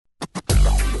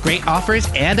Great offers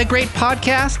and a great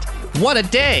podcast? What a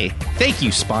day! Thank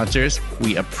you, sponsors.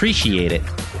 We appreciate it.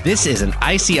 This is an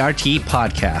ICRT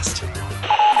podcast.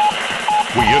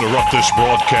 We interrupt this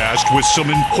broadcast with some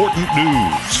important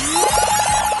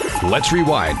news. Let's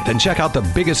rewind and check out the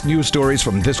biggest news stories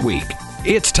from this week.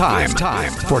 It's time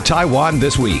for Taiwan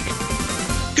This Week.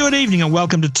 Good evening and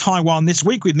welcome to Taiwan This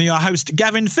Week with me, our host,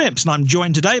 Gavin Phipps. And I'm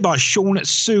joined today by Sean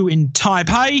Su in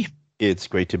Taipei. It's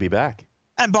great to be back.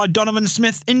 And by Donovan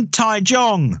Smith in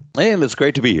Taichung. And it's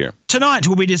great to be here. Tonight,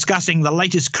 we'll be discussing the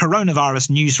latest coronavirus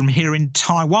news from here in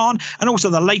Taiwan and also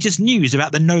the latest news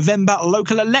about the November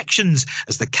local elections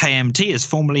as the KMT has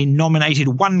formally nominated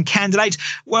one candidate,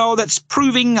 well, that's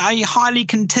proving a highly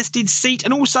contested seat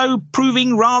and also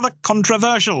proving rather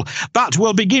controversial. But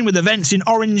we'll begin with events in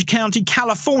Orange County,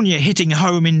 California, hitting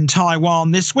home in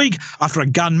Taiwan this week after a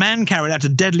gunman carried out a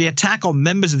deadly attack on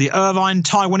members of the Irvine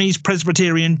Taiwanese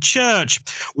Presbyterian Church.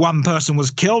 One person was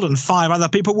killed and 5 other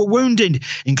people were wounded,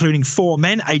 including 4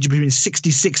 men aged between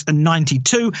 66 and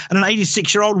 92 and an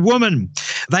 86-year-old woman.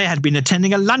 They had been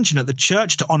attending a luncheon at the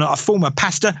church to honour a former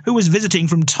pastor who was visiting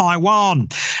from Taiwan.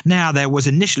 Now, there was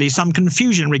initially some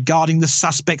confusion regarding the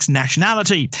suspect's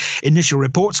nationality. Initial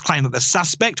reports claim that the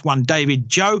suspect, one David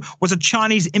Zhou, was a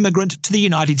Chinese immigrant to the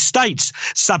United States.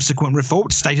 Subsequent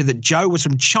reports stated that Zhou was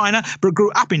from China but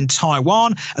grew up in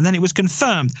Taiwan, and then it was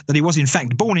confirmed that he was in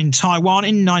fact born in Taiwan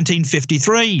in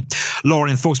 1953. Law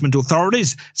enforcement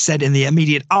authorities said in the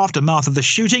immediate aftermath of the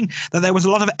shooting that there was a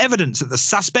lot of evidence that the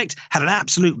suspect had an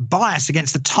absolute bias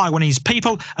against the Taiwanese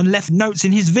people and left notes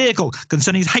in his vehicle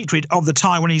concerning his hatred of the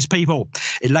Taiwanese people.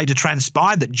 It later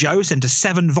transpired that Zhou sent a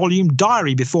 7-volume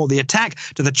diary before the attack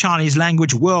to the Chinese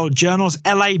language World Journal's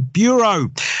LA bureau.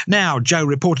 Now,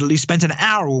 Zhou reportedly spent an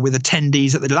hour with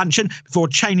attendees at the luncheon before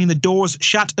chaining the doors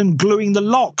shut and gluing the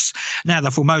locks. Now,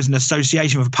 the Formosan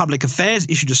Association for Public Affairs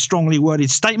issued a strongly worded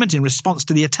statement in response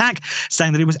to the attack,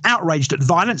 saying that it was outraged at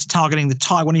violence targeting the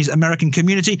Taiwanese American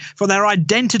community for their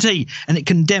identity, and it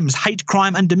condemns hate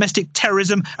crime and domestic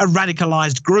terrorism of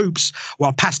radicalized groups.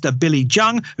 While Pastor Billy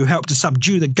Jung, who helped to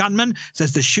subdue the gunman,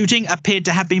 says the shooting appeared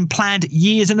to have been planned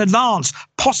years in advance,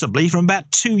 possibly from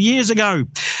about 2 years ago.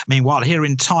 Meanwhile, here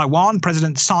in Taiwan,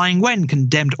 President Tsai Ing-wen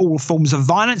condemned all forms of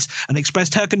violence and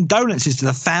expressed her condolences to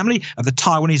the family of the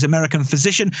Taiwanese American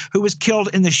physician who was killed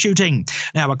in the shooting.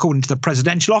 Now, according to the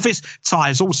presidential office, Tsai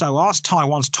has also asked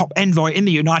Taiwan's top envoy in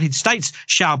the United States,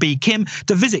 Xiaobi Kim,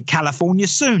 to visit California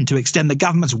soon to extend the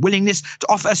government's willingness to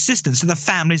offer assistance to the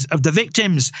families of the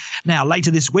victims. Now,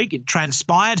 later this week, it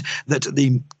transpired that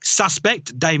the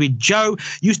suspect, David Zhou,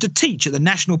 used to teach at the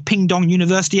National Pingdong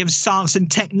University of Science and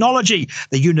Technology.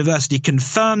 The university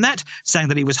confirmed that, saying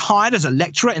that he was hired as a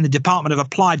lecturer in the Department of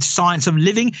Applied Science of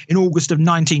Living in August of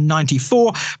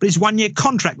 1994, but his 1-year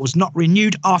contract was not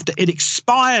renewed after it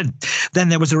expired. Then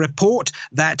there was a report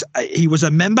that he was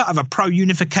a member of a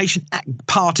pro-unification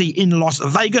party in Las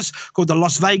Vegas called the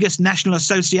Las Vegas National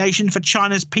Association for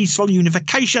China's Peaceful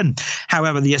Unification.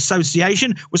 However, the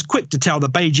association was quick to tell the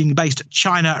Beijing-based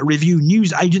China Review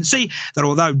news agency that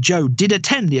although Zhou did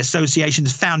attend the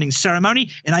association's founding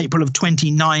ceremony in April of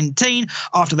 2019,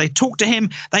 after they talked to him,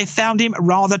 they found him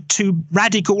rather too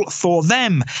radical for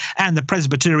them. And the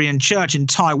Presbyterian Church in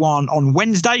Taiwan on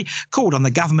Wednesday called on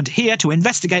the government here to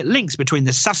investigate links between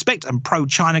the suspect and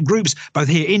pro-China groups, both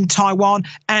here in Taiwan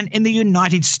and in the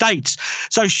United States.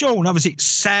 So, Sean, obviously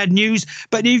sad news,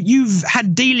 but you've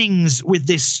had dealings with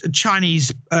this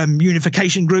Chinese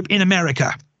unification group in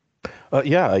America.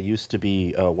 Yeah, I used to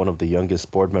be one of the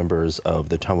youngest board members of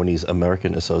the Taiwanese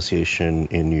American Association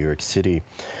in New York City.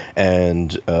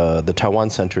 And the Taiwan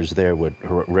centers there would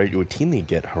routinely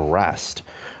get harassed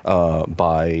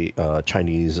by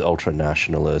Chinese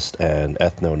ultra-nationalist and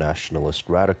ethno-nationalist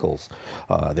radicals.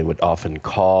 They would often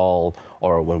call,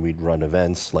 or when we'd run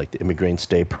events like the Immigrants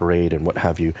Day Parade and what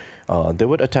have you, they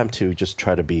would attempt to just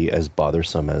try to be as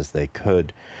bothersome as they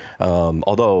could,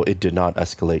 although it did not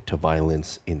escalate to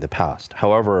violence in the past.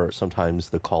 However, sometimes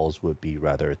the calls would be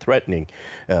rather threatening,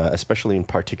 especially in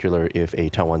particular if a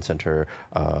Taiwan center,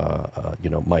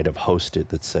 might have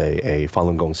hosted, let's say, a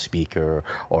Falun Gong speaker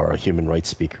or a human rights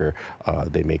speaker.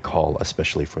 They may call,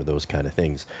 especially for those kind of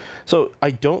things. So I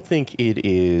don't think it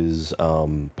is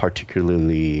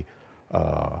particularly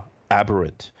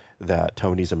aberrant that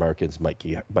Taiwanese Americans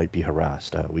might be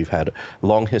harassed. We've had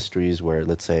long histories where,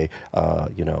 let's say,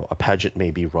 a pageant may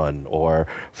be run, or,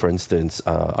 for instance,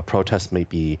 a protest may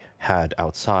be had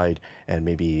outside, and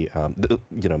maybe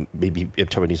if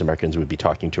Taiwanese Americans would be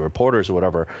talking to reporters or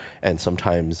whatever, and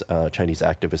sometimes Chinese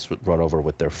activists would run over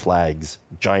with their flags,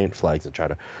 giant flags, and try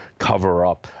to cover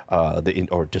up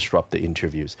or disrupt the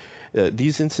interviews.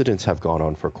 These incidents have gone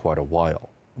on for quite a while.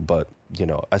 But,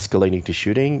 escalating to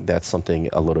shooting, that's something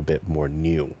a little bit more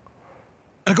new.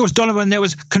 And of course, Donovan, there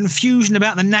was confusion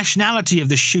about the nationality of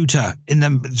the shooter in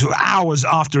the hours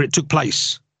after it took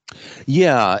place.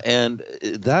 Yeah, and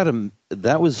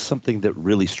that was something that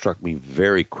really struck me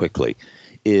very quickly.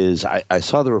 Is I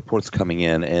saw the reports coming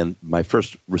in, and my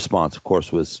first response, of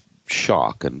course, was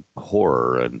shock and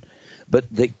horror, but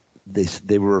they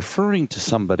were referring to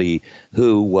somebody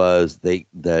who was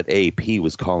that AP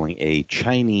was calling a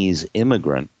Chinese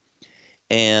immigrant,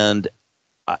 and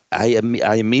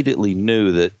I immediately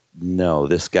knew that no,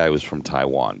 this guy was from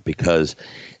Taiwan, because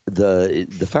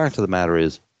the fact of the matter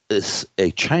is,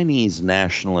 a Chinese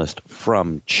nationalist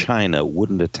from China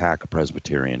wouldn't attack a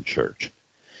Presbyterian church.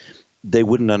 They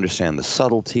wouldn't understand the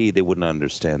subtlety. They wouldn't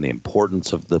understand the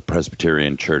importance of the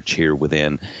Presbyterian church here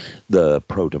within the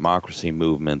pro-democracy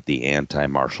movement, the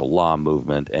anti-martial law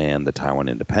movement, and the Taiwan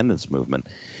independence movement.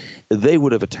 They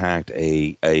would have attacked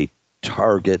a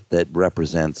target that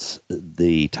represents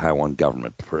the Taiwan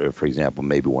government, for example,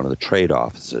 maybe one of the trade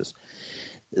offices.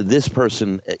 This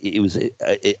person,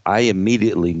 I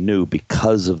immediately knew,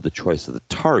 because of the choice of the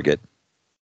target,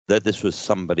 that this was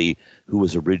somebody who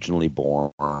was originally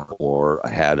born or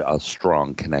had a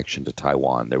strong connection to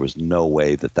Taiwan. There was no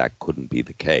way that couldn't be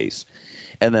the case.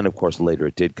 And then, of course, later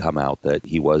it did come out that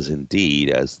he was indeed,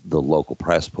 as the local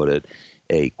press put it,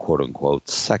 a quote-unquote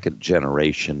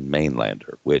second-generation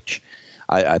mainlander, which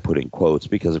I put in quotes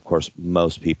because, of course,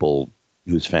 most people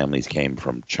whose families came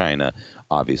from China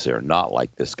obviously are not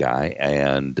like this guy,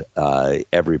 and the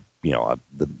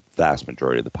vast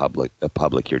majority of the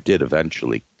public here did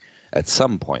eventually, at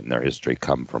some point in their history,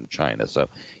 come from China. So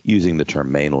using the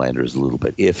term mainlander is a little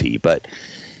bit iffy, but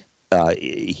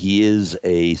he is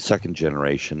a second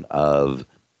generation of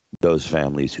those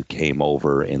families who came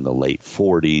over in the late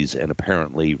 40s and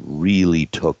apparently really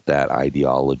took that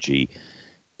ideology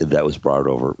that was brought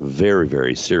over very,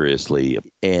 very seriously,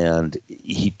 and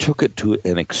he took it to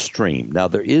an extreme. Now,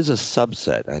 there is a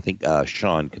subset, I think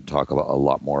Sean can talk about a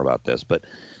lot more about this, but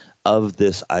of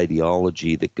this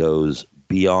ideology that goes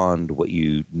beyond what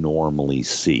you normally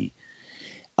see.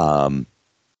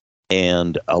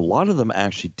 And a lot of them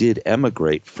actually did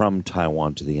emigrate from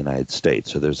Taiwan to the United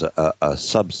States. So there's a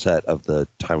subset of the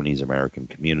Taiwanese American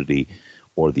community,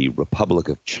 or the Republic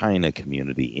of China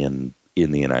community in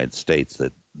the United States,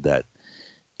 that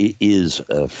is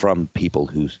from people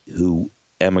who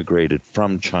emigrated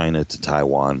from China to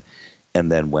Taiwan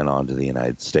and then went on to the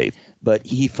United States. But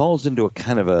he falls into a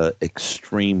kind of a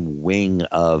extreme wing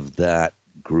of that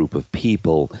group of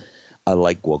people,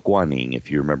 like Guo Guaning, if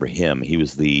you remember him. He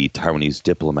was the Taiwanese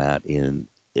diplomat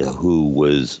who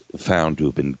was found to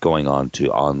have been going on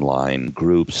to online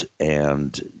groups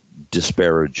and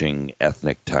disparaging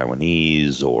ethnic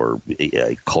Taiwanese or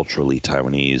culturally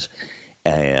Taiwanese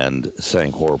and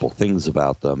saying horrible things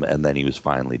about them. And then he was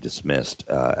finally dismissed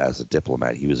as a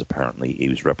diplomat. He was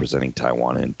representing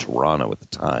Taiwan in Toronto at the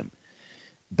time.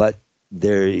 But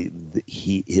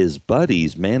his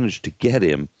buddies managed to get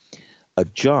him a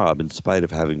job, in spite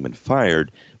of having been fired,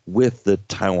 with the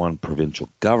Taiwan provincial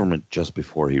government just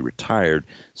before he retired,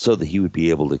 so that he would be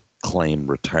able to claim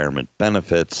retirement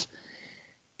benefits.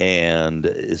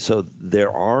 And so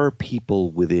there are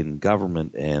people within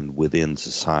government and within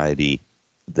society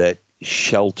that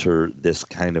shelter this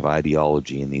kind of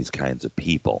ideology and these kinds of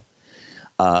people.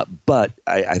 But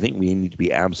I think we need to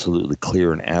be absolutely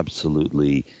clear and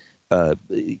absolutely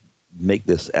make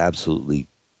this absolutely,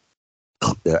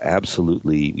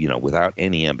 without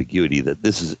any ambiguity, that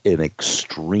this is an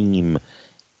extreme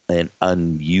and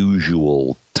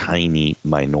unusual tiny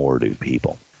minority of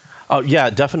people. Yeah,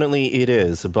 definitely it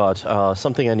is. But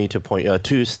something I need to point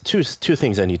two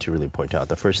things I need to really point out.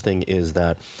 The first thing is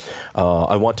that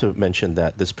I want to mention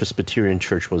that this Presbyterian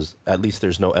church was, at least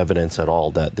there's no evidence at all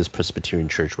that this Presbyterian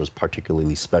church was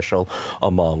particularly special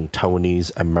among Taiwanese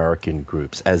American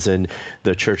groups, as in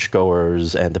the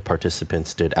churchgoers and the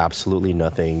participants did absolutely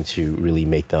nothing to really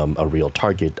make them a real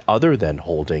target, other than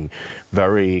holding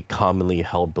very commonly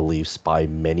held beliefs by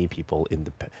many people in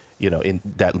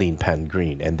that lean pan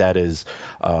green. And that is,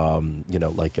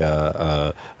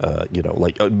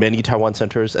 many Taiwan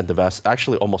centers and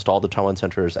almost all the Taiwan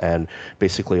centers and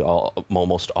basically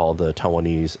almost all the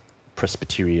Taiwanese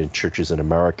Presbyterian churches in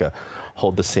America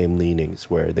hold the same leanings,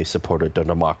 where they supported the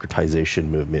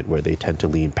democratization movement, where they tend to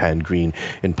lean pan-green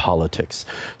in politics.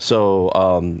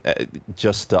 So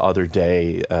just the other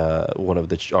day, one of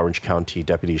the Orange County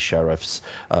deputy sheriffs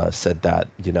said that,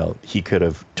 he could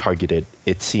have targeted,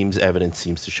 evidence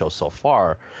seems to show so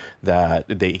far that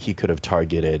he could have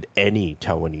targeted any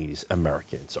Taiwanese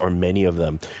Americans, or many of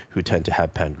them who tend to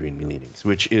have pan-green leanings,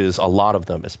 which is a lot of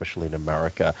them, especially in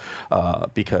America,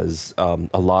 because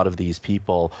a lot of these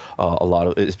people,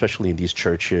 especially in these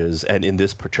churches and in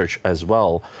this church as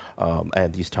well,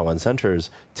 and these Taiwan centers,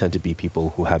 tend to be people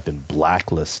who have been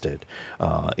blacklisted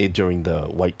during the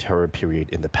White Terror period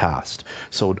in the past.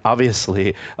 So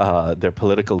obviously, their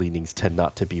political leanings tend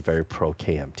not to be very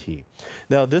pro-KMT.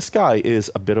 Now, this guy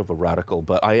is a bit of a radical,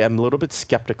 but I am a little bit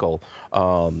skeptical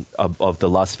of the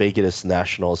Las Vegas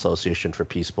National Association for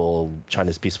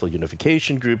China's Peaceful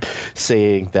Unification Group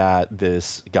saying that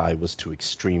this guy was too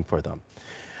extreme for them.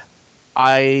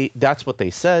 That's what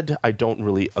they said. I don't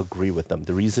really agree with them.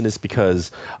 The reason is because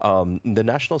the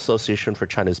National Association for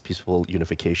China's Peaceful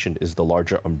Unification is the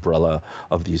larger umbrella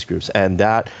of these groups. And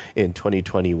that in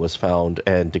 2020 was found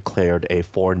and declared a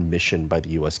foreign mission by the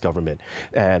U.S. government,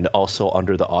 and also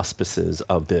under the auspices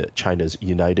of the China's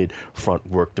United Front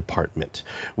Work Department,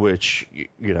 which,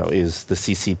 is the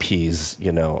CCP's,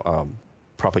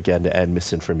 propaganda and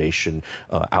misinformation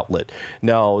outlet.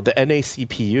 Now, the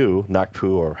NACPU,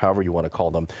 NACPU, or however you want to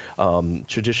call them,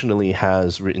 traditionally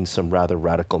has written some rather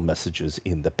radical messages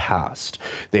in the past.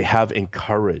 They have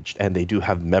encouraged, and they do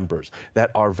have members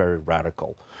that are very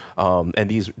radical. And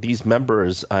these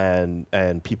members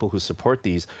and people who support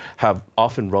these have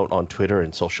often wrote on Twitter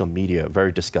and social media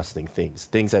very disgusting things.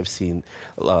 Things I've seen,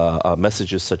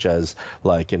 messages such as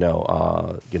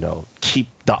keep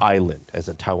the island, as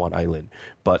in Taiwan Island,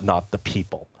 but not the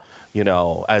people,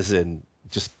 as in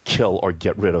just kill or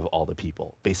get rid of all the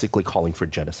people, basically calling for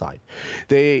genocide.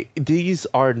 These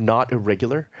are not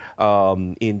irregular.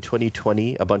 In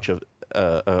 2020, a bunch of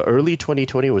early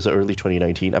 2020 or was it early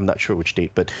 2019? I'm not sure which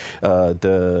date, but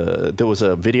there was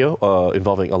a video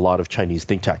involving a lot of Chinese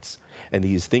think tanks. And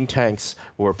these think tanks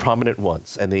were prominent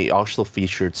ones, and they also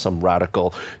featured some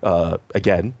radical,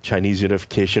 again, Chinese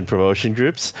unification promotion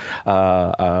groups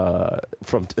that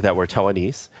were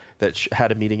Taiwanese that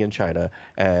had a meeting in China.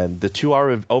 And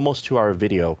the almost 2 hour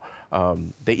video,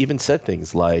 they even said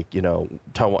things like,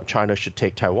 China should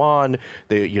take Taiwan.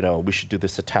 We should do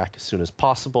this attack as soon as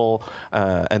possible.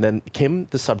 And then came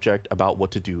the subject about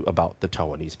what to do about the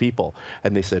Taiwanese people.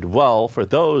 And they said, well, for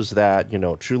those that,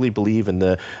 truly believe in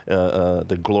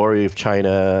the glory of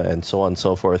China and so on and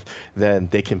so forth, then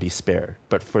they can be spared.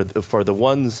 But for the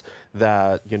ones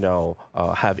that,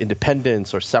 have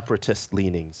independence or separatist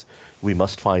leanings, we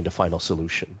must find a final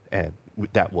solution, and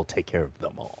that will take care of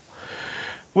them all.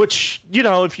 Which,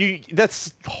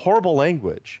 that's horrible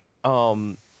language.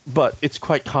 But it's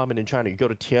quite common in China. You go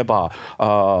to Tieba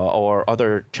or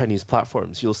other Chinese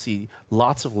platforms, you'll see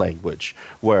lots of language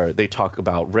where they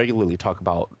regularly talk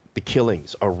about the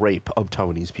killings or rape of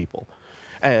Taiwanese people.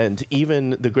 And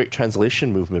even the Great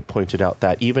Translation Movement pointed out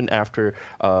that even after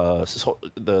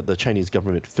the Chinese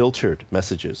government filtered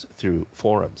messages through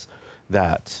forums,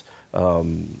 that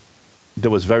there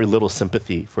was very little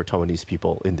sympathy for Taiwanese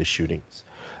people in the shootings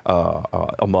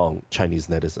among Chinese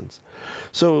netizens.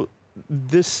 So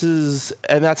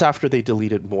and that's after they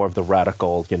deleted more of the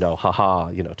radical,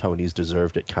 Taiwanese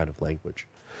deserved it kind of language.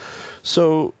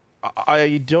 So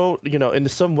I don't, in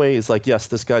some ways, yes,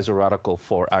 this guy's a radical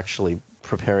for actually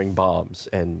preparing bombs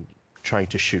and trying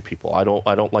to shoot people. I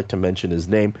don't like to mention his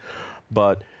name,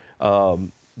 but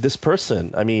this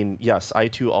person, yes, I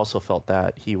too also felt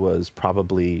that he was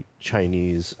probably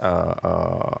Taiwanese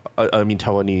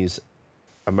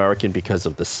American because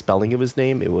of the spelling of his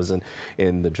name. It wasn't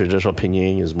in the traditional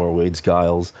pinyin, it was more Wade's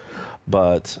Giles.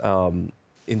 But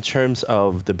in terms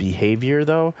of the behavior,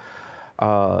 though,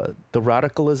 the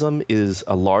radicalism is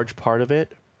a large part of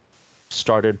it.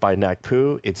 Started by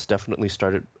NACPU, it's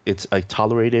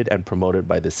tolerated and promoted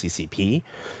by the CCP.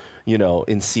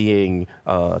 In seeing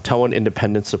Taiwan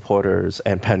independence supporters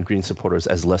and pan-green supporters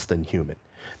as less than human.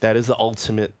 That is the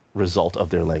ultimate result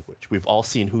of their language. We've all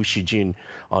seen Hu Xijin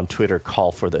on Twitter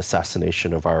call for the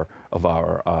assassination of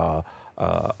the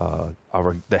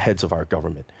heads of our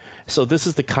government. So this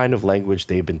is the kind of language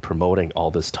they've been promoting all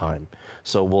this time.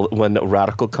 So when a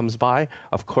radical comes by,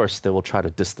 of course, they will try to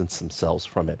distance themselves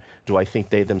from it. Do I think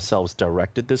they themselves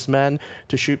directed this man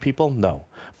to shoot people? No.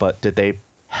 But did they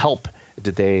help?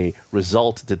 Did they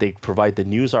provide the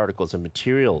news articles and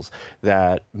materials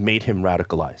that made him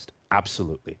radicalized?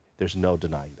 Absolutely. There's no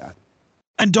denying that.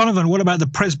 And Donovan, what about the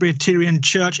Presbyterian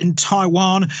Church in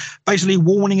Taiwan, basically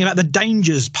warning about the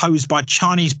dangers posed by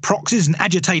Chinese proxies and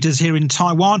agitators here in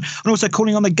Taiwan, and also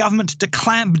calling on the government to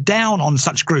clamp down on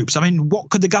such groups? I mean,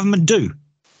 what could the government do?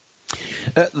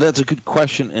 That's a good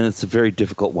question, and it's a very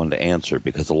difficult one to answer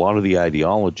because a lot of the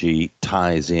ideology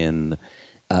ties in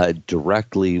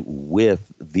directly with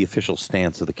the official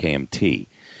stance of the KMT.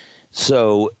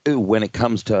 So when it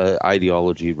comes to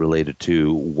ideology related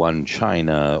to one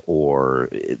China or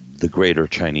the greater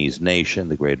Chinese nation,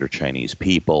 the greater Chinese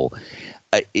people,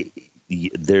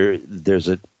 there's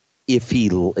a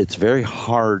iffy. It's very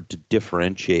hard to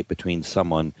differentiate between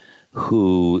someone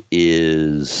who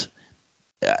is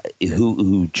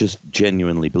who just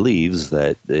genuinely believes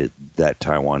that that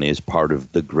Taiwan is part of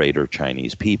the greater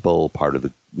Chinese people, part of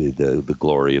the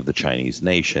glory of the Chinese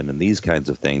nation, and these kinds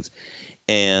of things.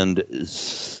 And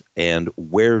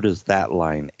where does that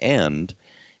line end,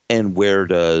 and where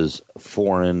does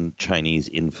foreign Chinese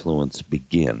influence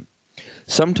begin?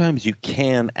 Sometimes you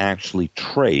can actually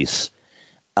trace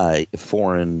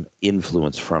foreign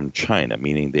influence from China,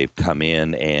 meaning they've come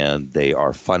in and they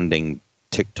are funding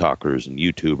TikTokers and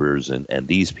YouTubers and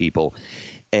these people,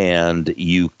 and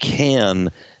you can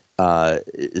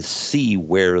see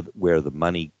where the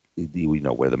money,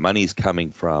 where the money's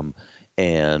coming from,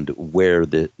 and where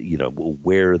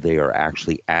where they are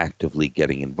actually actively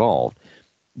getting involved.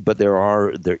 But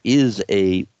there is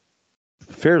a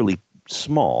fairly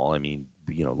small,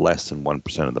 less than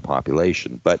 1% of the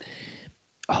population, but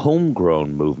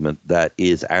homegrown movement that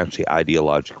is actually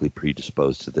ideologically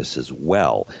predisposed to this as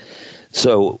well.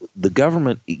 So the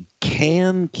government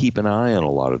can keep an eye on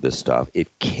a lot of this stuff. It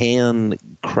can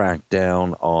crack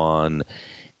down on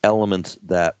elements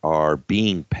that are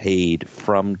being paid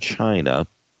from China,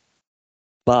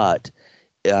 but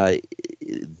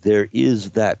there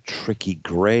is that tricky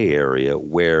gray area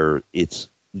where it's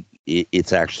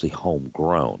actually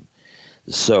homegrown.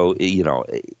 So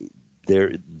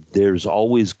there's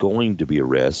always going to be a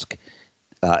risk,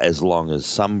 as long as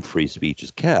some free speech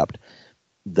is kept,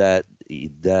 that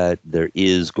there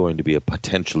is going to be a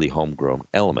potentially homegrown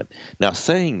element. Now,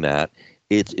 saying that,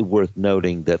 it's worth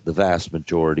noting that the vast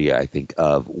majority, I think,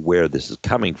 of where this is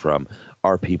coming from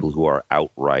are people who are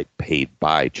outright paid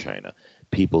by China,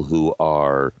 people who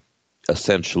are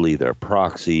essentially their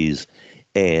proxies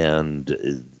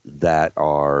and that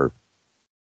are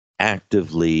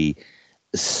actively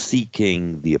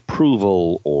seeking the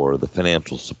approval or the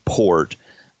financial support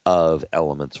of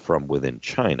elements from within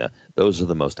China. Those are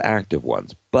the most active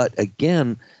ones. But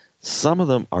again, some of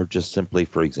them are just simply,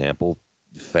 for example,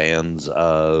 fans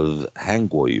of Han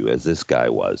Guoyu, as this guy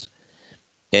was,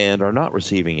 and are not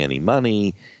receiving any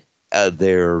money.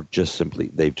 They've just simply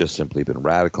been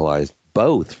radicalized,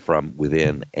 both from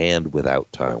within and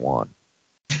without Taiwan.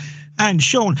 And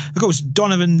Sean, of course,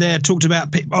 Donovan there talked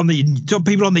about people on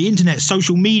the internet,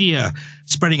 social media,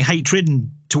 spreading hatred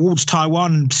towards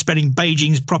Taiwan and spreading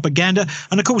Beijing's propaganda.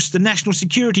 And of course, the National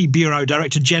Security Bureau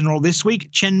Director General this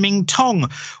week, Chen Ming-tong,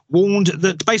 warned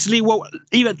that basically,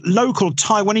 even local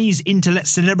Taiwanese internet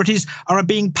celebrities are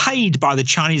being paid by the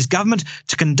Chinese government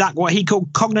to conduct what he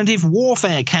called cognitive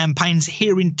warfare campaigns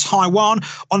here in Taiwan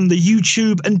on the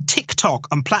YouTube and TikTok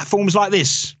and platforms like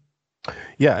this.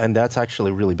 Yeah, and that's actually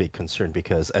a really big concern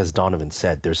because, as Donovan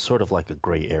said, there's sort of like a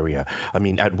gray area.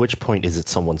 At which point is it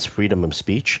someone's freedom of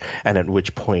speech, and at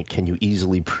which point can you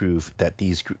easily prove that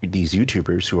these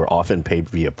YouTubers, who are often paid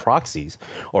via proxies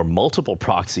or multiple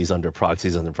proxies under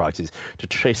proxies under proxies, to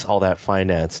trace all that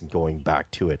finance and going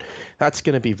back to it? That's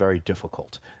going to be very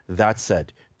difficult. That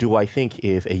said, do I think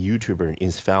if a YouTuber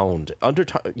is found under,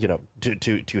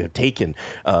 to have taken,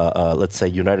 let's say,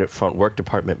 United Front Work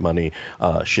Department money,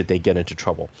 should they get into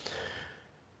trouble?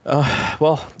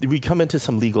 Well, we come into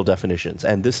some legal definitions,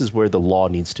 and this is where the law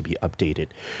needs to be updated.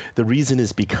 The reason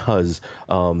is because,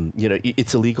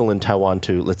 it's illegal in Taiwan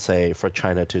to, let's say, for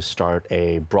China to start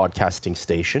a broadcasting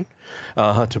station,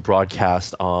 to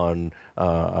broadcast on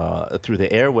through the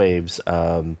airwaves,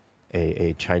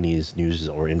 a Chinese news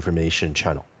or information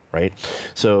channel. Right,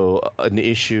 so an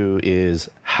issue is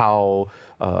how,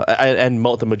 and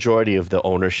the majority of the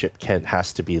ownership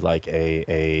has to be like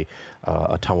a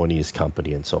Taiwanese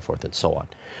company and so forth and so on.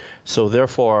 So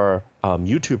therefore,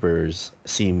 YouTubers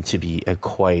seem to be a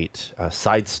quite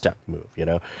sidestep move.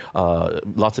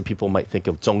 Lots of people might think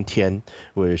of Zhongtian,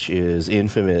 which is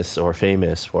infamous or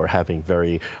famous for having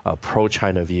very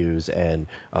pro-China views and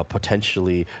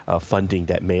potentially funding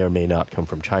that may or may not come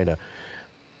from China.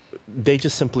 They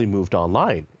just simply moved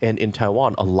online. And in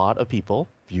Taiwan, a lot of people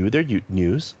view their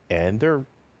news and their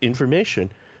information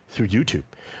through YouTube.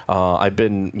 I've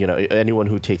been, anyone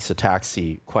who takes a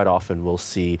taxi quite often will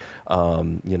see,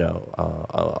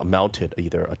 mounted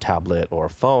either a tablet or a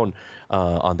phone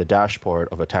on the dashboard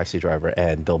of a taxi driver,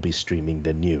 and they'll be streaming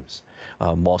the news.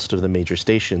 Most of the major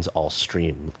stations all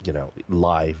stream,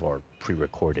 live or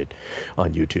pre-recorded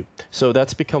on YouTube. So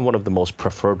that's become one of the most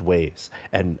preferred ways.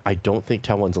 And I don't think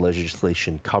Taiwan's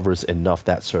legislation covers enough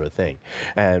that sort of thing.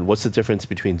 And what's the difference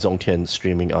between Zongtian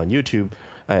streaming on YouTube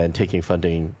and taking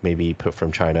funding maybe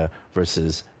from China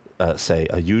versus say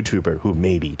a YouTuber who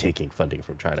may be taking funding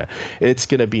from China? It's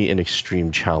going to be an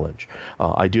extreme challenge.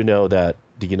 I do know that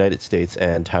the United States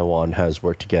and Taiwan has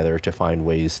worked together to find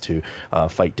ways to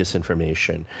fight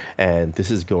disinformation. And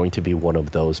this is going to be one of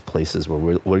those places where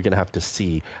we're going to have to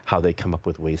see how they come up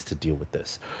with ways to deal with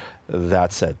this.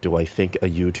 That said, do I think a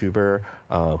YouTuber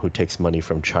who takes money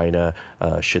from China,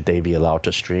 should they be allowed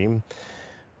to stream?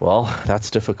 Well, that's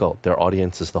difficult. Their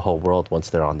audience is the whole world once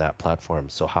they're on that platform.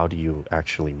 So how do you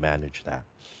actually manage that?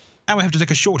 And we have to take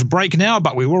a short break now,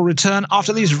 but we will return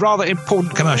after these rather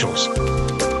important commercials.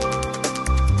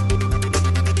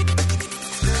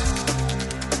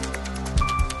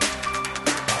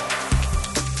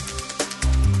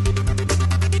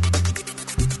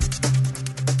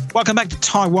 Welcome back to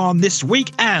Taiwan This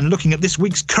Week, and looking at this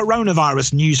week's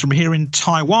coronavirus news from here in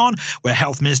Taiwan, where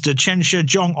Health Minister Chen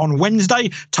Shih-chung on Wednesday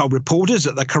told reporters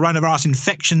that the coronavirus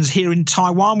infections here in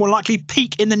Taiwan will likely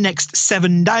peak in the next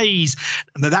 7 days.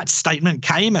 That statement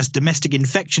came as domestic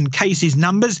infection cases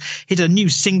numbers hit a new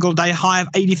single-day high of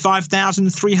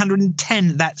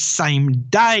 85,310 that same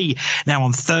day. Now,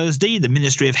 on Thursday, the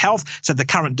Ministry of Health said the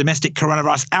current domestic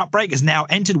coronavirus outbreak has now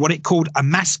entered what it called a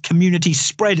mass community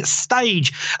spread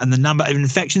stage, and the number of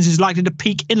infections is likely to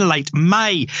peak in late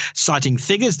May. Citing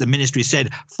figures, the ministry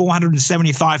said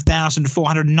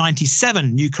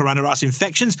 475,497 new coronavirus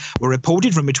infections were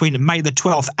reported from between May the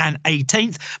 12th and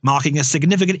 18th, marking a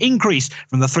significant increase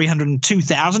from the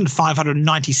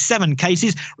 302,597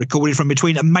 cases recorded from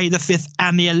between May the 5th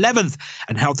and the 11th.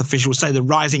 And health officials say the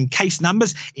rising case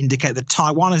numbers indicate that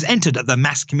Taiwan has entered the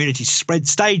mass community spread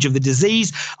stage of the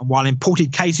disease, and while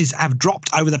imported cases have dropped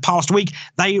over the past week,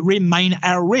 they remain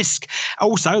a risk.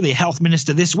 Also, the health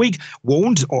minister this week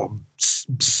warned, or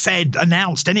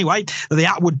announced anyway, that the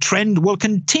upward trend will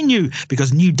continue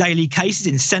because new daily cases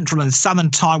in central and southern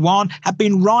Taiwan have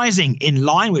been rising in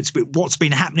line with what's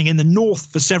been happening in the north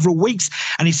for several weeks.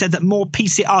 And he said that more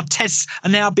PCR tests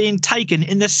are now being taken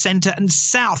in the centre and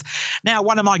south. Now,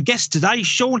 one of my guests today,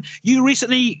 Sean, you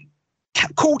recently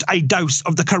caught a dose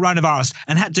of the coronavirus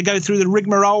and had to go through the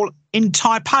rigmarole in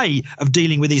Taipei of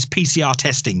dealing with these PCR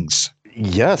testings.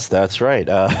 Yes, that's right.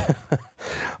 I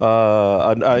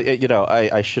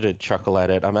shouldn't chuckle at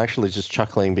it. I'm actually just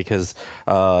chuckling because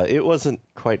it wasn't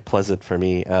quite pleasant for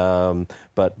me.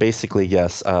 But basically,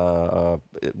 yes,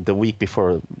 the week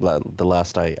before the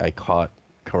last I caught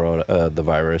the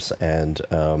virus, and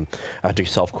I had to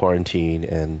self-quarantine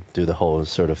and do the whole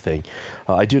sort of thing.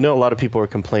 I do know a lot of people are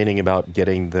complaining about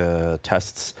getting the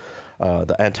tests,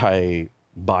 the antibody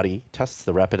tests,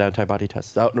 the rapid antibody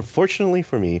tests. Unfortunately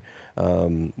for me,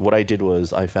 what I did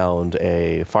was I found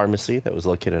a pharmacy that was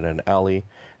located in an alley,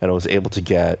 and I was able to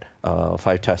get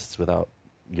 5 tests without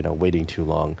waiting too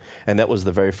long. And that was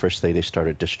the very first day they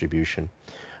started distribution.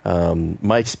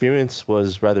 My experience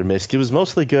was rather mixed. It was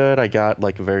mostly good. I got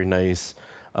like a very nice,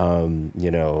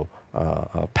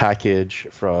 package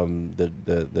from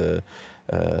the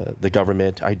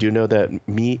government. I do know that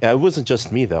it wasn't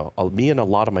just me though. Me and a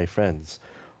lot of my friends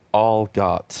all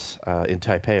got in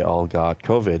Taipei all got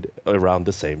COVID around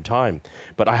the same time.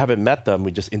 But I haven't met them.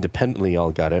 We just independently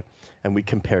all got it, and we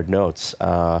compared notes.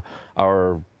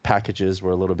 Our packages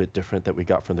were a little bit different that we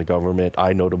got from the government.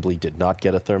 I notably did not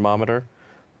get a thermometer,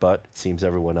 but it seems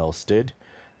everyone else did.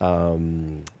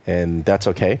 And that's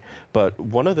okay. But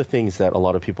one of the things that a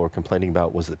lot of people are complaining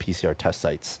about was the PCR test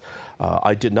sites.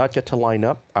 I did not get to line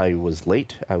up. I was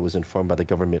late. I was informed by the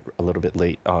government a little bit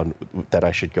late on that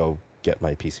I should go get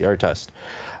my PCR test.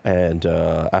 And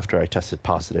after I tested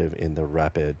positive in the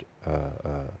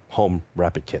home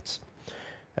rapid kits,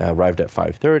 arrived at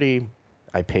 5:30.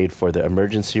 I paid for the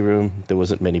emergency room. There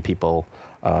wasn't many people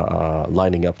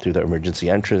lining up through the emergency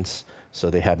entrance, so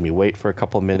they had me wait for a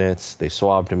couple minutes. They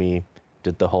swabbed me,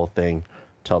 did the whole thing,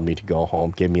 told me to go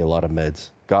home, gave me a lot of meds.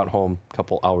 Got home a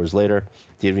couple hours later,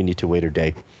 didn't even need to wait a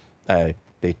day.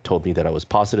 They told me that I was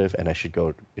positive and I should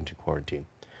go into quarantine.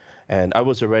 And I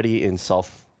was already in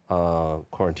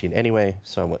self-quarantine anyway,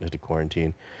 so I went into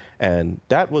quarantine. And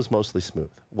that was mostly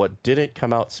smooth. What didn't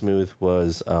come out smooth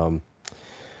was I'm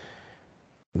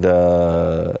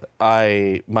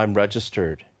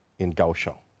registered in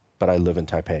Kaohsiung. but I live in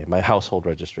Taipei. My household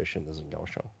registration is in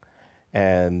Kaohsiung.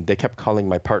 And they kept calling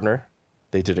my partner.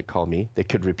 They didn't call me. They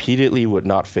could repeatedly would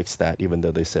not fix that, even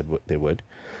though they said they would.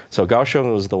 So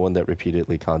Kaohsiung was the one that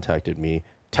repeatedly contacted me,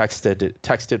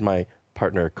 texted my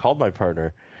partner, called my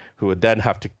partner, who would then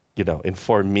have to,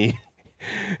 inform me.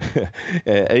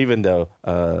 Even though,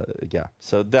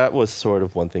 so that was sort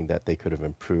of one thing that they could have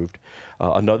improved.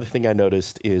 Another thing I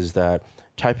noticed is that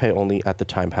Taipei only at the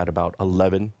time had about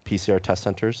 11 PCR test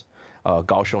centers.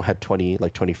 Kaohsiung had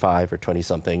 25 or 20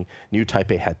 something. New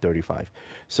Taipei had 35.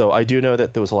 So I do know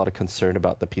that there was a lot of concern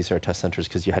about the PCR test centers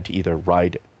because you had to either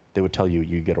ride, they would tell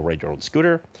you got to ride your own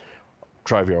scooter,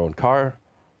 drive your own car,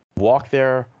 walk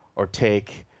there, or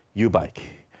take U-Bike.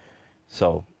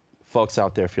 So folks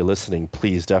out there, if you're listening,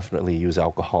 please definitely use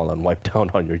alcohol and wipe down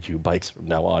on your U-Bikes from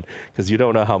now on, because you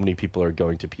don't know how many people are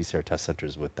going to PCR test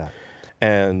centers with that.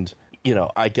 And,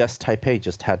 I guess Taipei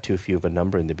just had too few of a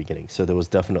number in the beginning. So there was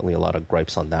definitely a lot of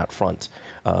gripes on that front,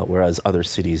 whereas other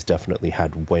cities definitely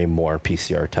had way more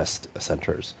PCR test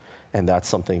centers. And that's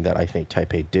something that I think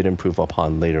Taipei did improve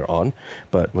upon later on.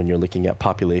 But when you're looking at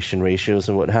population ratios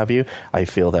and what have you, I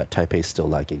feel that Taipei is still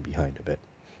lagging behind a bit.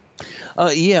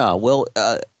 I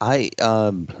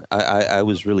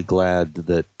was really glad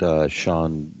that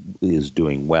Sean is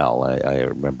doing well. I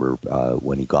remember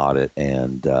when he got it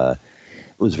and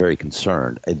was very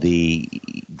concerned.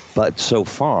 But so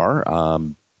far,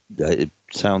 it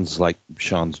sounds like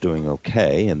Sean's doing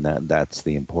okay, and that's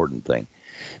the important thing.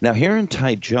 Now, here in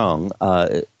Taichung,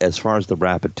 as far as the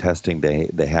rapid testing,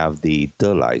 they have the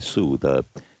Delaisu,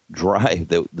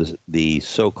 the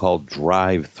so-called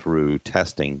drive-through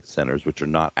testing centers, which are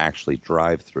not actually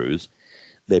drive-throughs.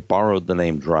 They borrowed the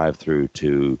name drive-through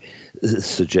to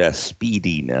suggest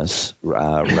speediness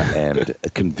and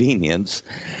convenience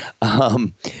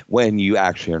when you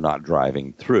actually are not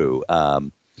driving through.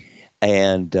 And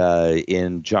in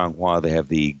Zhanghua, they have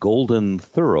the Golden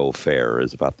Thoroughfare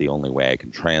is about the only way I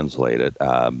can translate it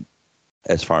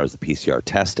as far as the PCR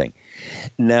testing.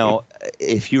 Now,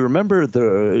 if you remember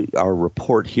our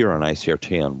report here on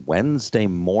ICRT on Wednesday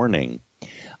morning,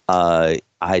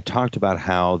 I talked about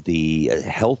how the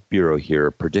Health Bureau here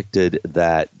predicted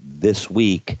that this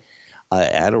week,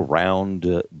 at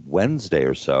around Wednesday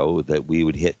or so, that we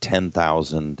would hit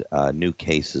 10,000 new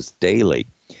cases daily.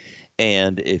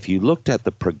 And if you looked at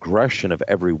the progression of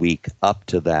every week up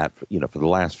to that, for the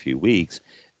last few weeks,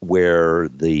 where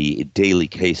the daily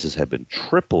cases have been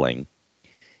tripling,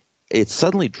 it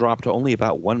suddenly dropped to only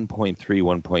about 1.3,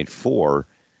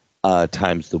 1.4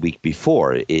 times the week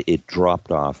before. It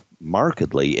dropped off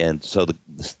markedly, and so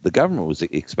the government was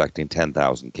expecting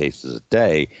 10,000 cases a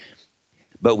day,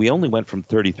 but we only went from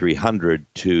 3,300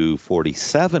 to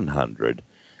 4,700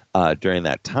 during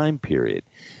that time period.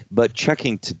 But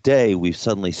checking today, we've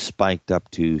suddenly spiked up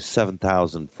to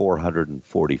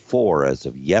 7,444 as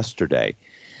of yesterday.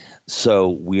 So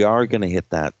we are going to hit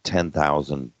that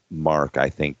 10,000 mark, I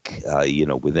think,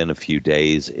 within a few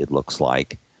days, it looks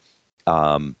like.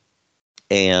 And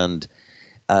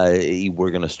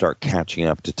we're going to start catching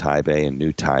up to Taipei and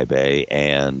New Taipei.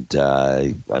 And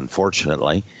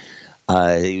unfortunately,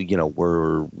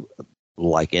 we're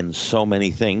like in so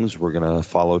many things, we're going to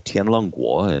follow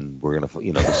Tianlongguo, and we're going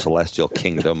to, the celestial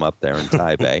kingdom up there in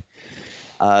Taipei.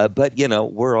 But,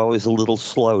 we're always a little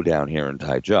slow down here in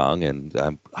Taichung, and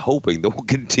I'm hoping that we'll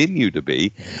continue to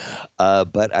be.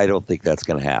 But I don't think that's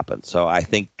going to happen. So I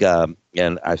think,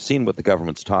 and I've seen what the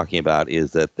government's talking about,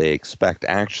 is that they expect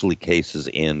actually cases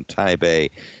in Taipei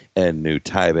and New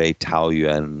Taipei,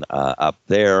 Taoyuan up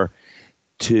there,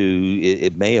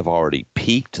 it may have already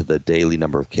peaked the daily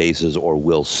number of cases or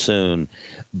will soon,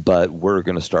 but we're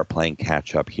going to start playing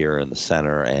catch up here in the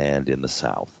center and in the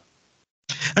south.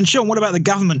 And Sean, what about the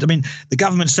government? I mean, the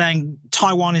government's saying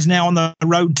Taiwan is now on the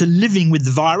road to living with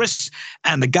the virus,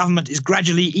 and the government is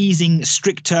gradually easing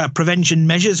stricter prevention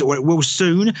measures, or it will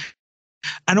soon,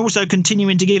 and also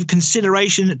continuing to give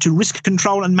consideration to risk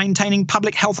control and maintaining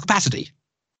public health capacity.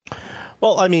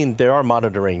 Well, I mean, they are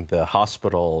monitoring the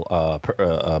hospital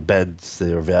beds,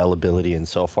 their availability, and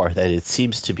so forth. And it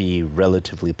seems to be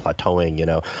relatively plateauing.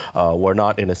 We're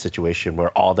not in a situation where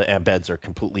all the beds are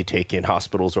completely taken,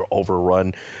 hospitals are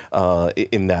overrun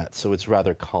in that. So it's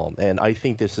rather calm. And I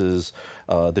think this is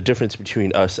the difference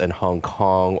between us and Hong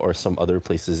Kong or some other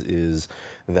places is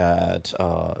that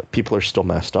people are still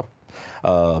masked up.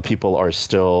 People are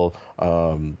still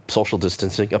social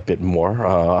distancing a bit more.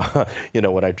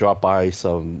 When I dropped by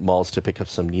some malls to pick up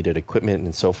some needed equipment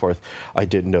and so forth, I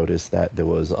did notice that there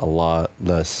was a lot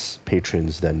less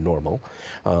patrons than normal.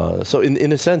 So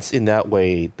in a sense, in that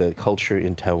way, the culture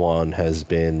in Taiwan has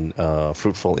been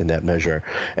fruitful in that measure.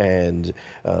 And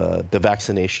the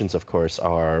vaccinations, of course,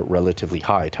 are relatively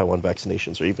high. Taiwan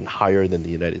vaccinations are even higher than the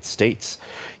United States,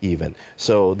 even.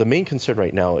 So the main concern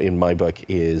right now, in my book,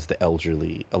 is the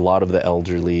elderly. A lot of the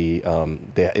elderly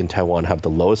in Taiwan have the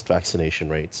lowest vaccination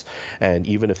rates. And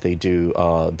even if they do,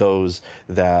 those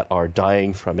that are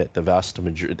dying from it, the vast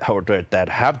majority, or that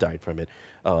have died from it,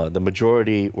 the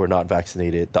majority were not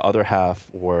vaccinated. The other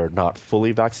half were not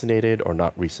fully vaccinated or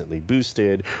not recently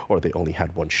boosted, or they only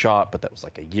had one shot, but that was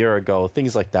like a year ago,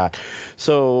 things like that.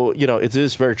 So, it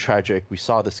is very tragic. We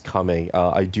saw this coming.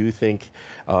 I do think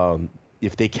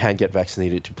if they can get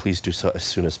vaccinated, to please do so as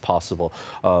soon as possible.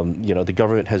 The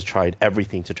government has tried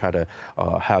everything to try to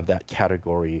have that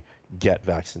category get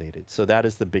vaccinated. So that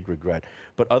is the big regret.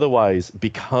 But otherwise,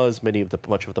 because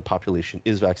much of the population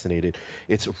is vaccinated,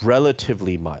 it's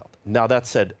relatively mild. Now, that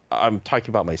said, I'm talking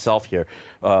about myself here.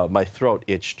 My throat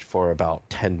itched for about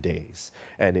 10 days,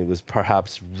 and it was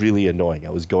perhaps really annoying. I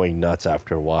was going nuts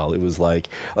after a while. It was like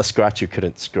a scratch you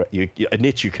couldn't scratch, an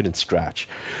itch you couldn't scratch.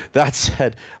 That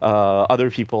said,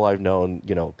 other people I've known,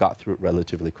 got through it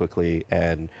relatively quickly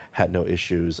and had no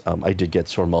issues. I did get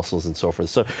sore muscles and so forth.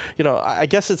 So, I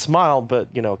guess it's mild,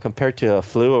 but, compared to a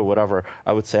flu or whatever,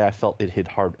 I would say I felt it hit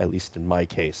hard, at least in my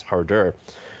case, harder.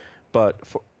 But,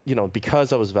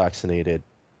 because I was vaccinated,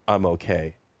 I'm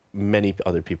okay. Many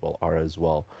other people are as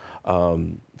well.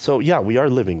 So, yeah, we are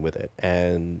living with it.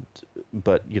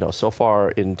 But so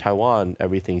far in Taiwan,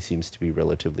 everything seems to be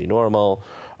relatively normal.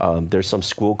 There's some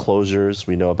school closures.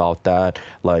 We know about that,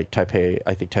 like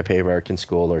Taipei American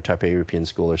School or Taipei European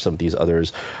School or some of these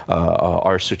others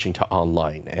are switching to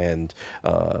online. And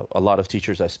a lot of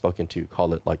teachers I've spoken to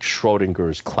call it like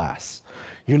Schrodinger's class.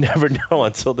 You never know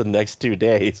until the next 2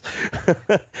 days.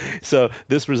 So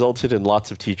this resulted in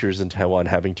lots of teachers in Taiwan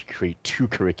having to create 2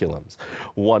 curriculums,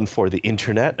 one for the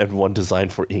internet and one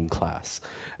designed for in-class.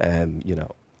 And,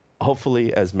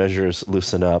 hopefully as measures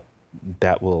loosen up,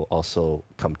 that will also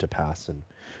come to pass. And,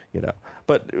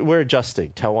 but we're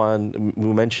adjusting. Taiwan,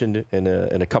 we mentioned in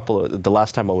a couple of, the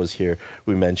last time I was here,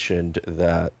 we mentioned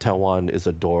that Taiwan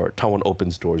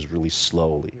opens doors really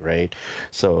slowly, right?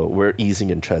 So we're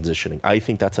easing and transitioning. I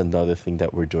think that's another thing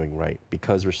that we're doing right,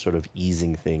 because we're sort of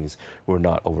easing things. We're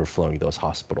not overflowing those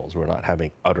hospitals. We're not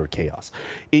having utter chaos.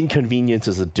 Inconvenience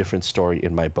is a different story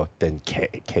in my book than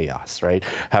chaos, right?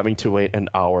 Having to wait an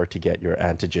hour to get your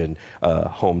antigen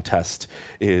home test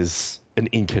is an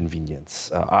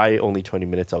inconvenience. Only 20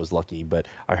 minutes, I was lucky, but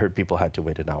I heard people had to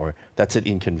wait an hour. That's an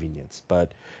inconvenience.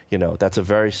 But, that's a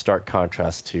very stark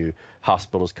contrast to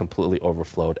hospitals completely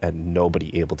overflowed and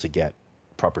nobody able to get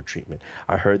proper treatment.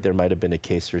 I heard there might have been a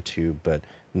case or two, but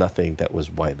nothing that was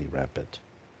widely rampant.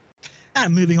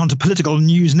 And moving on to political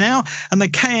news now, and the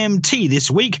KMT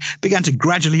this week began to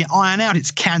gradually iron out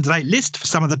its candidate list for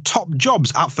some of the top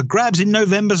jobs up for grabs in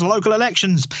November's local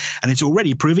elections. And it's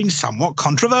already proving somewhat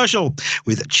controversial,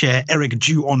 with Chair Eric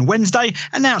Ju on Wednesday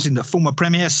announcing that former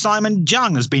Premier Simon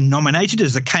Chung has been nominated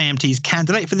as the KMT's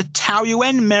candidate for the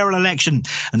Taoyuan mayoral election.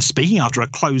 And speaking after a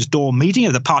closed-door meeting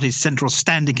of the party's Central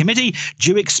Standing Committee,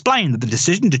 Ju explained that the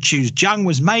decision to choose Chung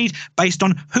was made based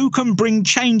on who can bring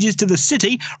changes to the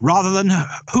city rather than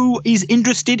who is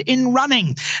interested in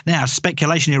running. Now,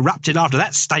 speculation erupted after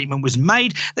that statement was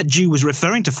made that Ju was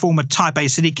referring to former Taipei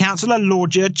City Councillor Luo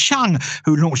Zhicheng,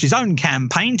 who launched his own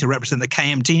campaign to represent the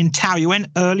KMT in Taoyuan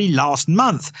early last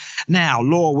month. Now,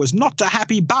 Luo was not a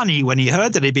happy bunny when he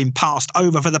heard that he'd been passed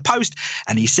over for the post,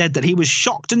 and he said that he was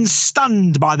shocked and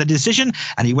stunned by the decision,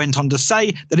 and he went on to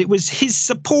say that it was his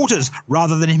supporters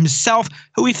rather than himself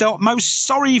who he felt most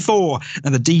sorry for. Now,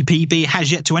 the DPP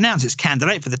has yet to announce its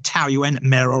candidate for the Taoyuan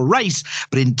mayoral race,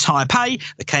 but in Taipei,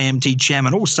 the KMT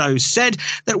chairman also said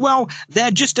that, well,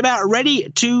 they're just about ready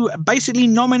to basically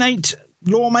nominate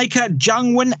lawmaker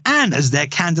Zhang Wen-an as their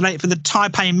candidate for the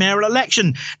Taipei mayoral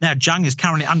election. Now, Zhang is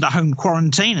currently under home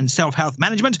quarantine and self-health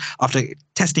management after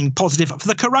testing positive for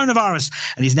the coronavirus,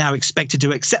 and he's now expected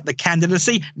to accept the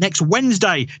candidacy next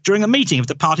Wednesday during a meeting of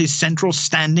the party's Central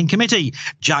Standing Committee.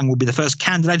 Zhang will be the first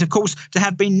candidate, of course, to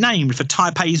have been named for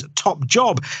Taipei's top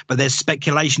job, but there's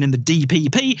speculation in the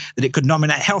DPP that it could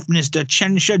nominate Health Minister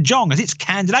Chen Shizhong as its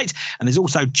candidate, and there's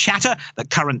also chatter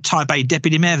that current Taipei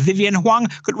Deputy Mayor Vivian Huang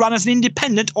could run as an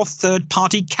independent or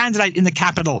third-party candidate in the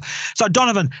capital. So,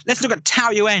 Donovan, let's look at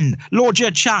Taoyuan. Luo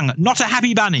Zhicheng, not a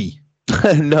happy bunny.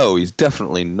 No, he's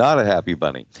definitely not a happy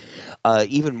bunny.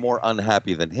 Even more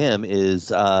unhappy than him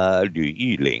is Liu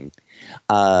Yiling.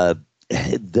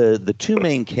 The two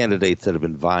main candidates that have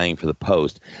been vying for the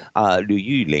post, Liu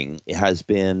Yiling has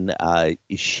been,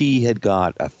 she had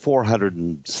got 400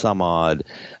 and some odd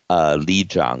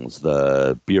lijiangs,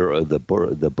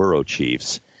 the borough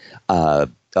chiefs,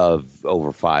 of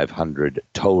over 500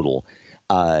 total.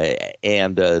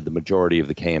 And the majority of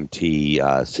the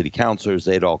KMT city councilors,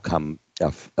 they'd all come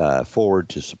forward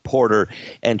to support her,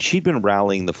 and she'd been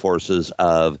rallying the forces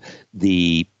of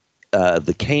the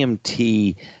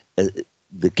KMT,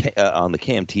 on the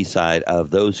KMT side, of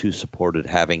those who supported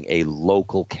having a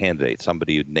local candidate,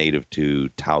 somebody native to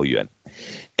Taoyuan.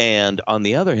 And on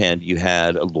the other hand, you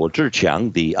had Luo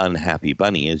Zhiqiang, the unhappy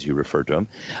bunny, as you refer to him.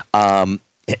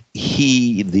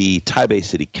 The Taipei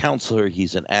city councilor,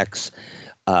 he's an ex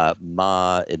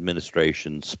Ma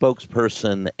administration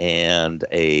spokesperson and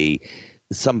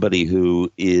somebody who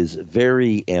is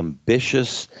very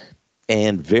ambitious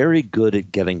and very good at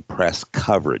getting press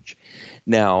coverage.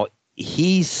 Now,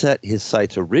 he set his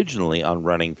sights originally on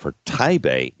running for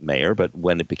Taipei mayor, but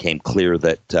when it became clear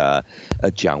that Jiang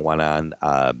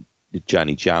Wanan,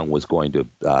 Johnny Jiang was going to,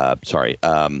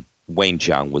 Wayne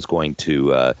Jiang was going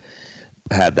to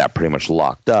had that pretty much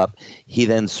locked up, he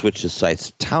then switched his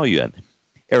sights to Taoyuan.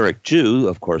 Eric Zhu,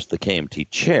 of course, the KMT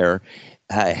chair,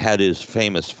 had his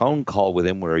famous phone call with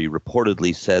him where he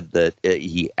reportedly said that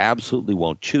he absolutely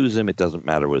won't choose him. It doesn't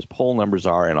matter what his poll numbers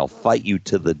are, and I'll fight you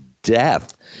to the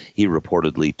death, he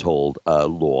reportedly told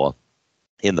Luo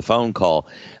in the phone call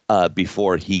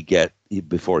before he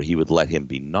would let him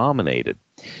be nominated.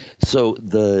 So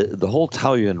the whole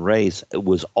Taoyuan race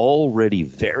was already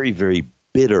very, very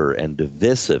bitter and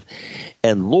divisive.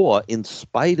 And Luo, in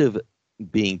spite of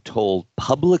being told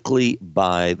publicly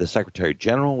by the Secretary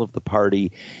General of the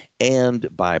party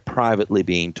and by privately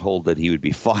being told that he would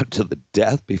be fought to the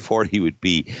death before he would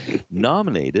be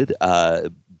nominated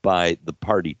by the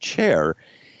party chair,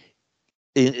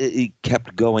 it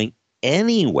kept going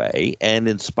anyway. And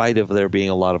in spite of there being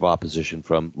a lot of opposition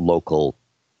from local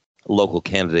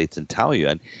candidates in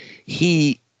Taoyuan,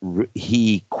 he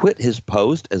quit his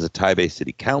post as a Taipei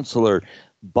city councilor,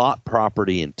 bought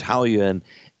property in Taoyuan,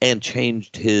 and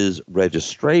changed his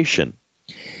registration.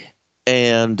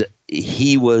 And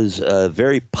he was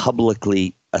very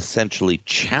publicly essentially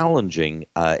challenging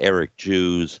Eric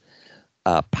Zhu's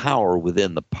power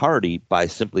within the party by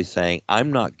simply saying,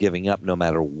 I'm not giving up no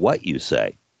matter what you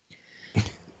say.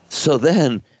 So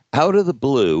then, out of the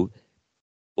blue,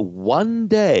 one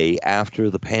day after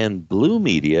the Pan Blue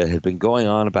media had been going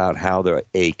on about how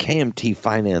a KMT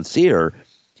financier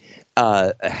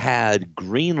had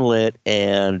greenlit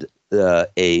and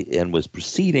was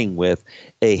proceeding with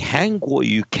a Han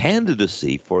Kuo-yu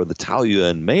candidacy for the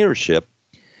Taoyuan mayorship,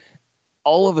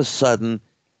 all of a sudden,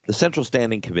 the Central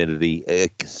Standing Committee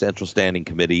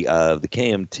of the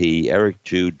KMT, Eric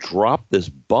Zhu, dropped this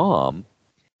bomb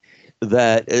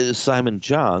that Simon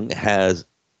Zhang has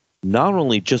not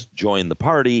only just joined the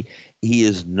party, he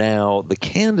is now the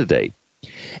candidate.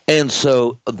 And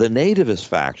so the nativist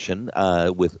faction,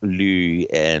 with Liu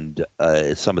and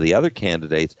some of the other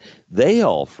candidates, they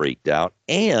all freaked out.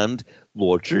 And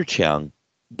Luo Zhiqiang,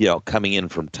 coming in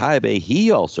from Taipei, he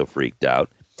also freaked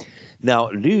out. Now,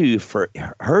 Liu, for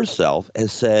herself,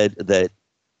 has said that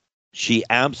she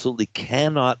absolutely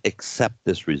cannot accept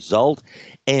this result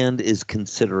and is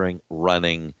considering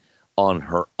running on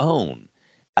her own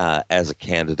as a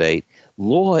candidate.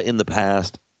 Luo, in the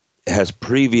past, has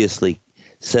previously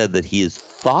said that he has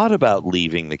thought about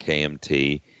leaving the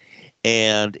KMT,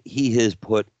 and he has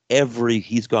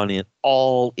he's gone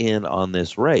all in on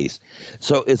this race.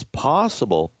 So it's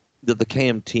possible that the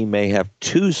KMT may have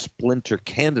two splinter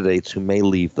candidates who may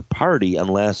leave the party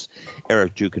unless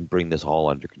Eric Zhu can bring this all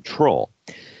under control.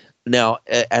 Now,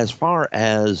 as far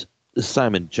as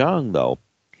Simon Zhang, though,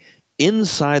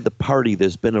 inside the party,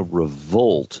 there's been a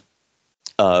revolt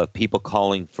of people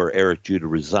calling for Eric Zhu to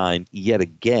resign yet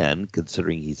again,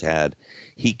 considering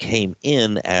he came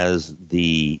in as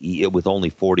with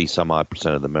only 40 some odd %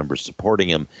 of the members supporting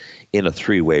him in a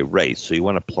three-way race. So you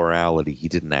want a plurality. He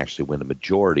didn't actually win a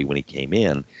majority when he came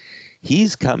in.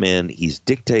 He's come in, he's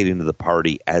dictating to the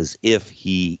party as if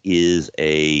he is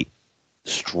a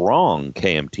strong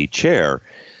KMT chair,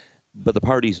 but the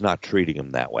party's not treating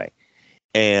him that way.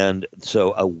 And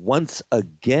so once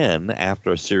again,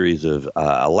 after a series of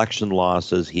election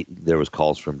losses, there was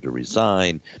calls for him to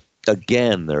resign.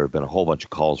 Again, there have been a whole bunch of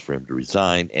calls for him to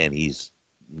resign, and he's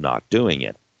not doing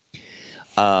it.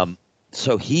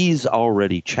 So he's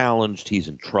already challenged. He's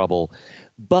in trouble.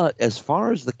 But as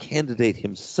far as the candidate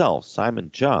himself, Simon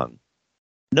Zhang,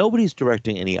 nobody's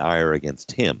directing any ire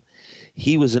against him.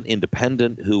 He was an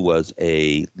independent who was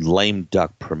a lame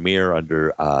duck premier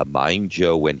under Ma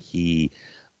Ying-jeou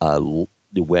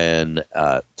when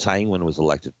Tsai Ing-wen was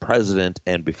elected president,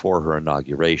 and before her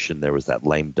inauguration, there was that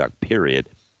lame duck period.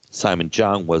 Simon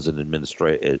Jiang was an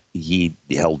administrator. He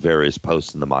held various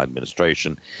posts in the Ma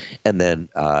administration, and then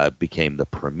became the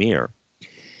premier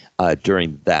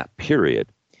during that period.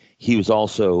 He was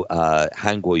also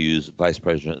Han Kuo-yu's vice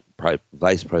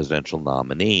presidential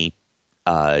nominee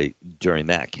during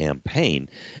that campaign,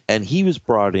 and he was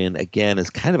brought in again as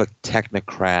kind of a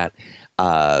technocrat,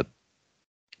 a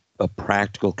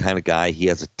practical kind of guy. He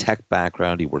has a tech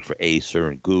background. He worked for Acer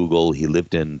and Google. He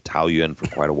lived in Taoyuan for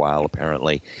quite a while,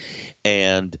 apparently.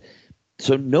 And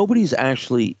so nobody's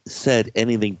actually said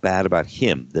anything bad about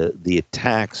him. The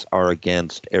attacks are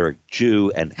against Eric Zhu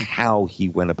and how he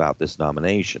went about this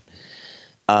nomination.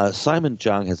 Simon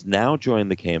Jiang has now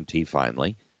joined the KMT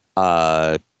finally,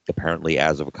 apparently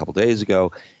as of a couple days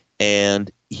ago. And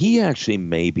he actually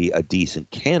may be a decent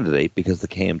candidate because the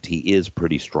KMT is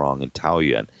pretty strong in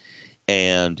Taoyuan.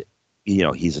 And, you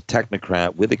know, he's a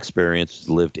technocrat with experience,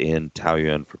 lived in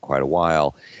Taoyuan for quite a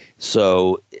while.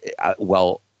 So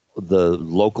while the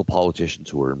local politicians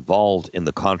who were involved in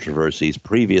the controversies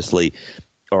previously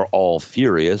are all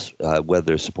furious,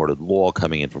 whether supported law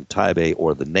coming in from Taipei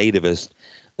or the nativist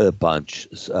bunch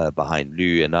behind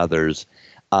Liu and others,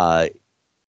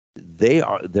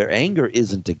 their anger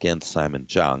isn't against Simon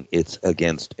Jiang. It's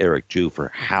against Eric Zhu for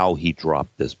how he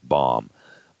dropped this bomb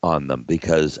on them.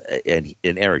 Because, and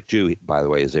Eric Zhu, by the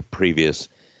way, is a previous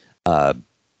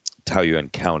Taoyuan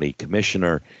County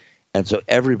commissioner. And so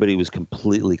everybody was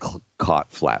completely caught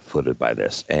flat-footed by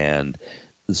this. And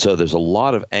so there's a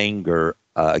lot of anger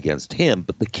against him,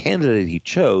 but the candidate he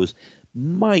chose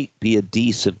might be a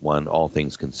decent one, all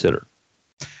things considered.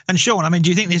 And Sean, I mean, do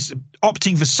you think this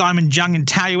opting for Simon Jiang in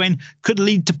Taoyuan could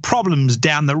lead to problems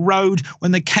down the road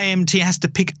when the KMT has to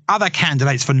pick other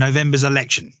candidates for November's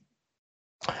election?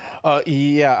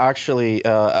 Yeah, actually,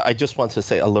 I just want to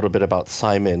say a little bit about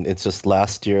Simon. It's just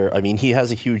last year. I mean, he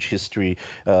has a huge history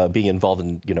being involved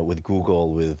in, with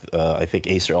Google, with I think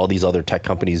Acer, all these other tech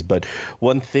companies. But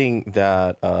one thing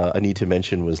that I need to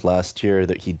mention was last year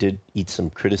that he did eat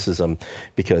some criticism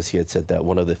because he had said that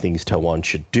one of the things Taiwan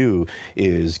should do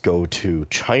is go to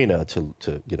China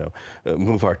to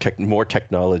move our more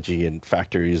technology and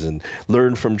factories and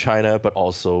learn from China, but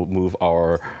also move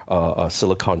our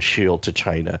Silicon Shield to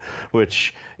China,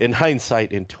 which in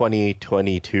hindsight in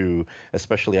 2022,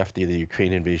 especially after the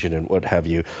Ukraine invasion and what have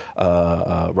you,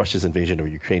 Russia's invasion of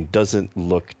Ukraine doesn't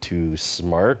look too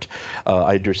smart.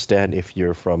 I understand if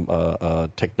you're from a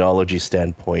technology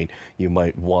standpoint, you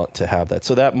might want to have that.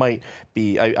 So that might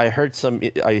be, I've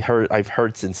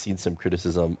heard and seen some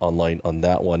criticism online on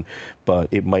that one, but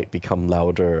it might become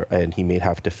louder and he may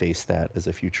have to face that as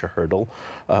a future hurdle,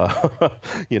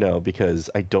 because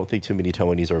I don't think too many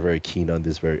Taiwanese are very keen on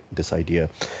this idea.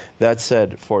 That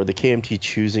said, for the KMT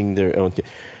choosing their own,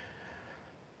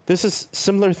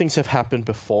 similar things have happened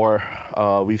before.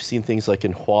 We've seen things like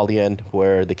in Hualien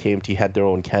where the KMT had their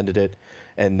own candidate,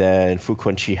 and then Fu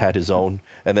Quanqi had his own,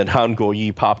 and then Han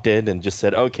Kuo-yu popped in and just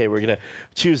said, "Okay, we're gonna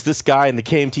choose this guy," and the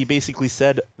KMT basically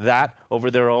said that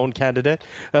over their own candidate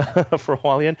for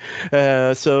Hualien.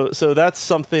 So that's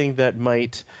something that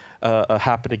might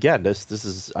happen again. This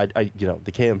is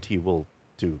the KMT will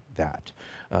do that.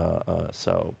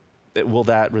 So will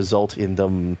that result in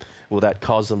them? Will that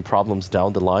cause them problems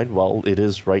down the line? Well, it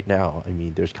is right now. I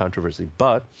mean, there's controversy,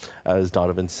 but as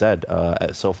Donovan said,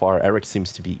 so far Eric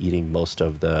seems to be eating most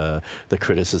of the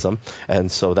criticism,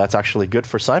 and so that's actually good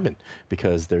for Simon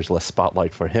because there's less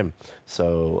spotlight for him.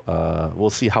 So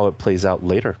we'll see how it plays out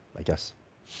later, I guess.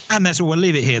 And that's where we'll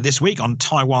leave it here this week on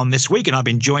Taiwan This Week. And I've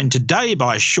been joined today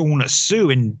by Sean Su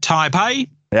in Taipei.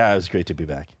 Yeah, it was great to be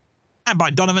back. And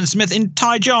by Donovan Smith in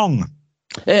Taichung.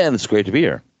 And it's great to be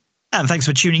here. And thanks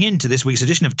for tuning in to this week's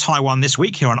edition of Taiwan This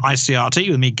Week here on ICRT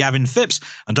with me, Gavin Phipps.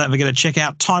 And don't forget to check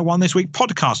out Taiwan This Week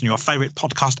podcast on your favourite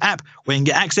podcast app where you can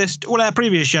get access to all our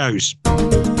previous shows.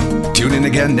 Tune in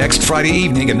again next Friday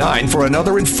evening at 9 for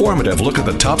another informative look at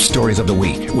the top stories of the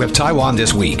week with Taiwan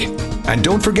This Week. And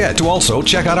don't forget to also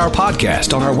check out our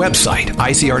podcast on our website,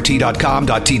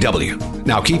 icrt.com.tw.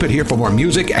 Now keep it here for more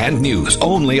music and news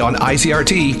only on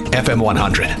ICRT FM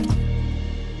 100.